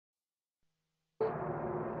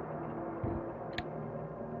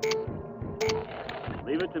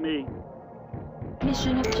Leave it to me.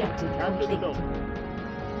 Mission objective Capture the complete. building.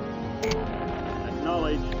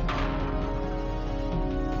 Acknowledged.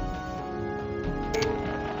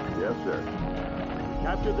 Yes, sir.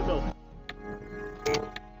 Capture the building.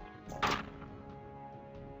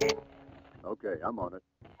 Okay, I'm on it.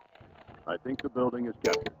 I think the building is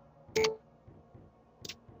captured.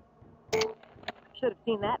 Should have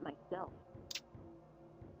seen that myself.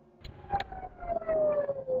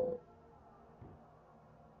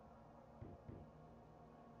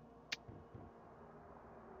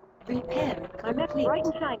 Repair My mech's complete. bright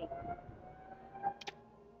and shiny.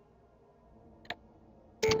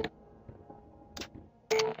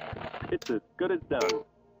 It's as good as done.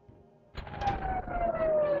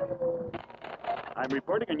 I'm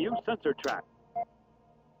reporting a new sensor trap.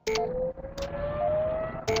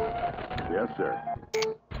 Yes, sir.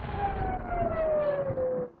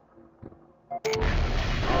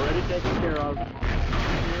 Already taken care of.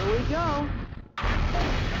 Here we go.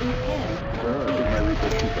 Repair Sir, I think my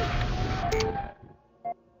research complete.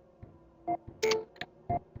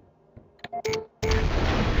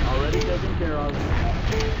 Already taken care of.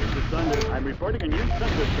 This is Thunder. I'm reporting a new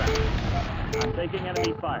sensor trap. I'm taking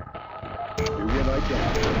enemy fire. Do what I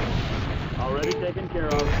can. Already taken care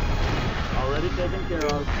of. Already taken care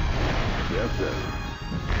of. Yes, sir.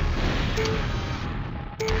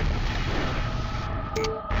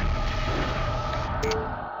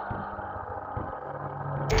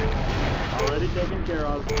 Already taken care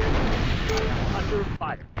of. I am under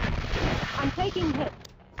fire. I'm taking hits.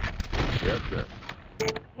 Yes, sir.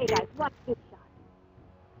 Hey guys, watch this shot.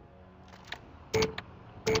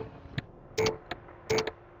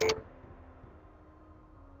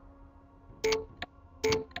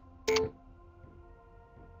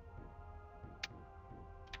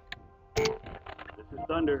 This is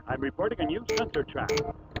Thunder. I'm reporting a new sensor trap.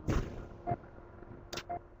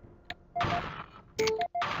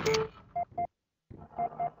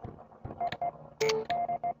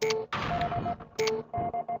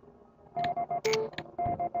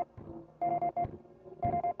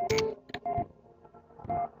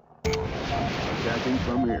 Attacking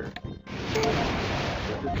from here.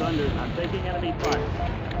 This is Thunder. I'm taking enemy fire.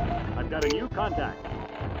 I've got a new contact.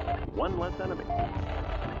 One less enemy.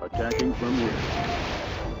 Attacking from here.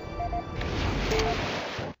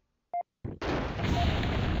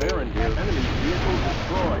 Baron here. Enemy vehicle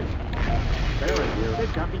destroyed. Baron here.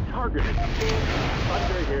 They've got me targeted.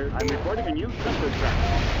 Thunder here. I'm reporting a new sensor trap.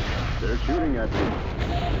 They're shooting at me.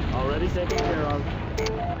 Already taken care of.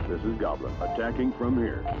 This is Goblin. Attacking from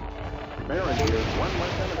here. Baron here. One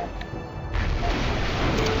less enemy.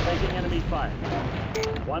 Taking enemy fire.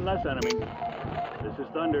 One less enemy. This is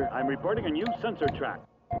Thunder. I'm reporting a new sensor trap.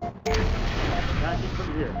 Attacking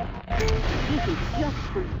from here. This is just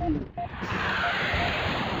for you.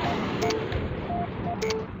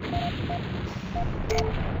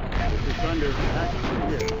 This is Thunder. Attacking from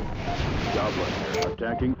here. Goblin here.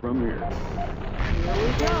 Attacking from here. Here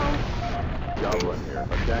we go. Goblin here.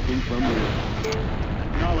 Attacking from here.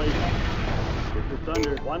 Acknowledged. This is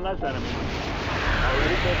Thunder. One less enemy.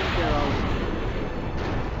 Already taken care of.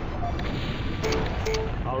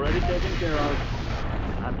 Already taken care of.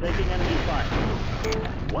 I'm taking enemy fire.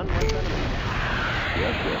 One less enemy.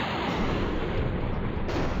 Yes, sir.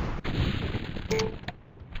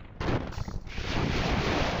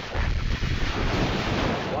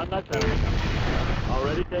 One less enemy.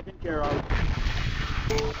 Already taken care of.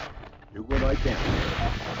 Do what I can.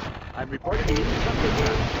 I'm reporting a new sensor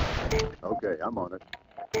trap. Okay, I'm on it.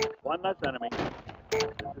 One less enemy.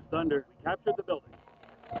 This is Thunder. We captured the building.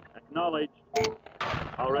 Acknowledged.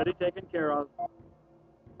 Already taken care of.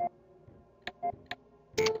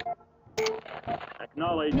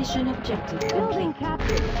 Acknowledged. Mission objective Building complete.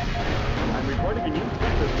 captured. I'm reporting a new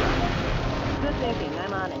sensor trap. Good thinking.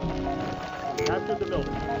 I'm on it. Captured the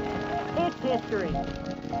building. It's history.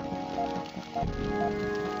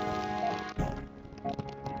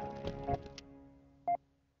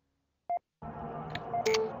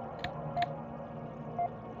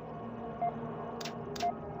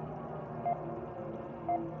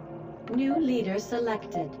 New leader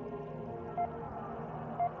selected.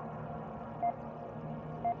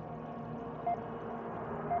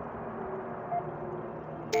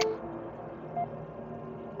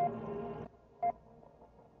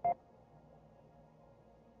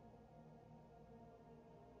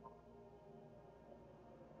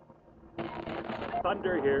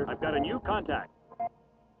 Thunder here. I've got a new contact.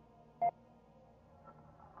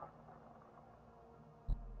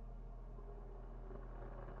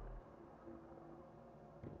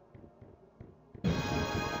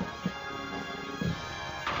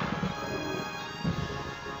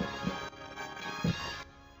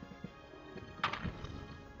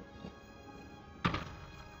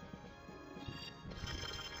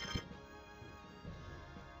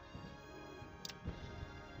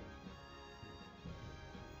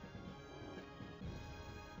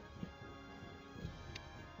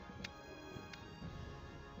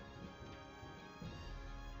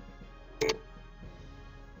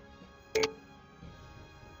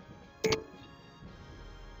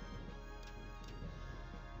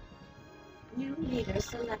 leader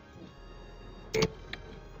selected.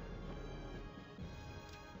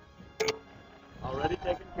 Already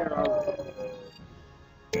taken care of.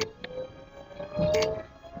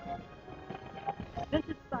 This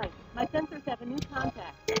is Spike. My sensors have a new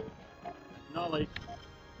contact. Acknowledge.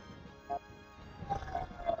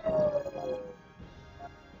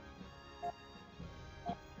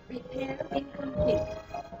 Repair incomplete.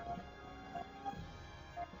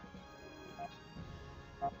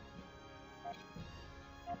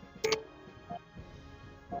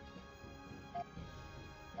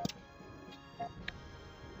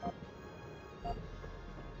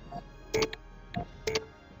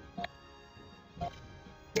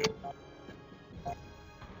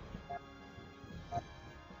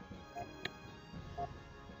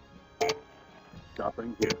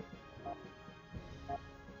 Stopping here.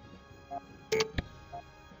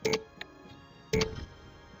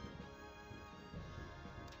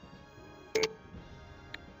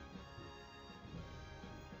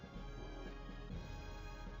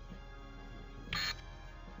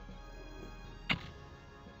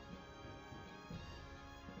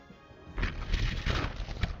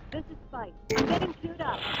 This is Spike. I'm getting queued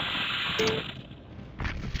up.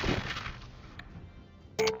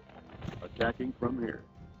 Attacking from here.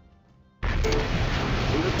 Unit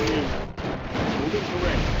to me. Moving to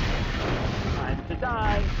range. Time to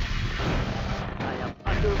die. I am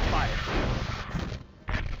under fire.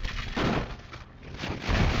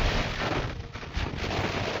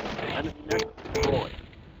 Enemy next destroyed.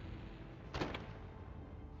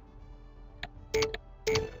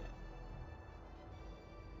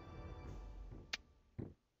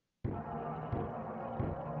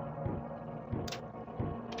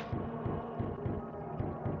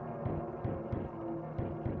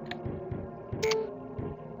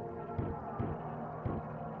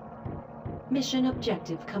 Mission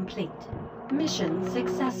objective complete. Mission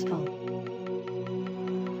successful.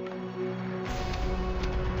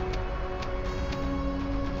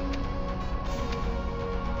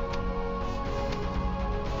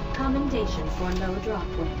 Commendation for low drop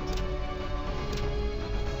weight.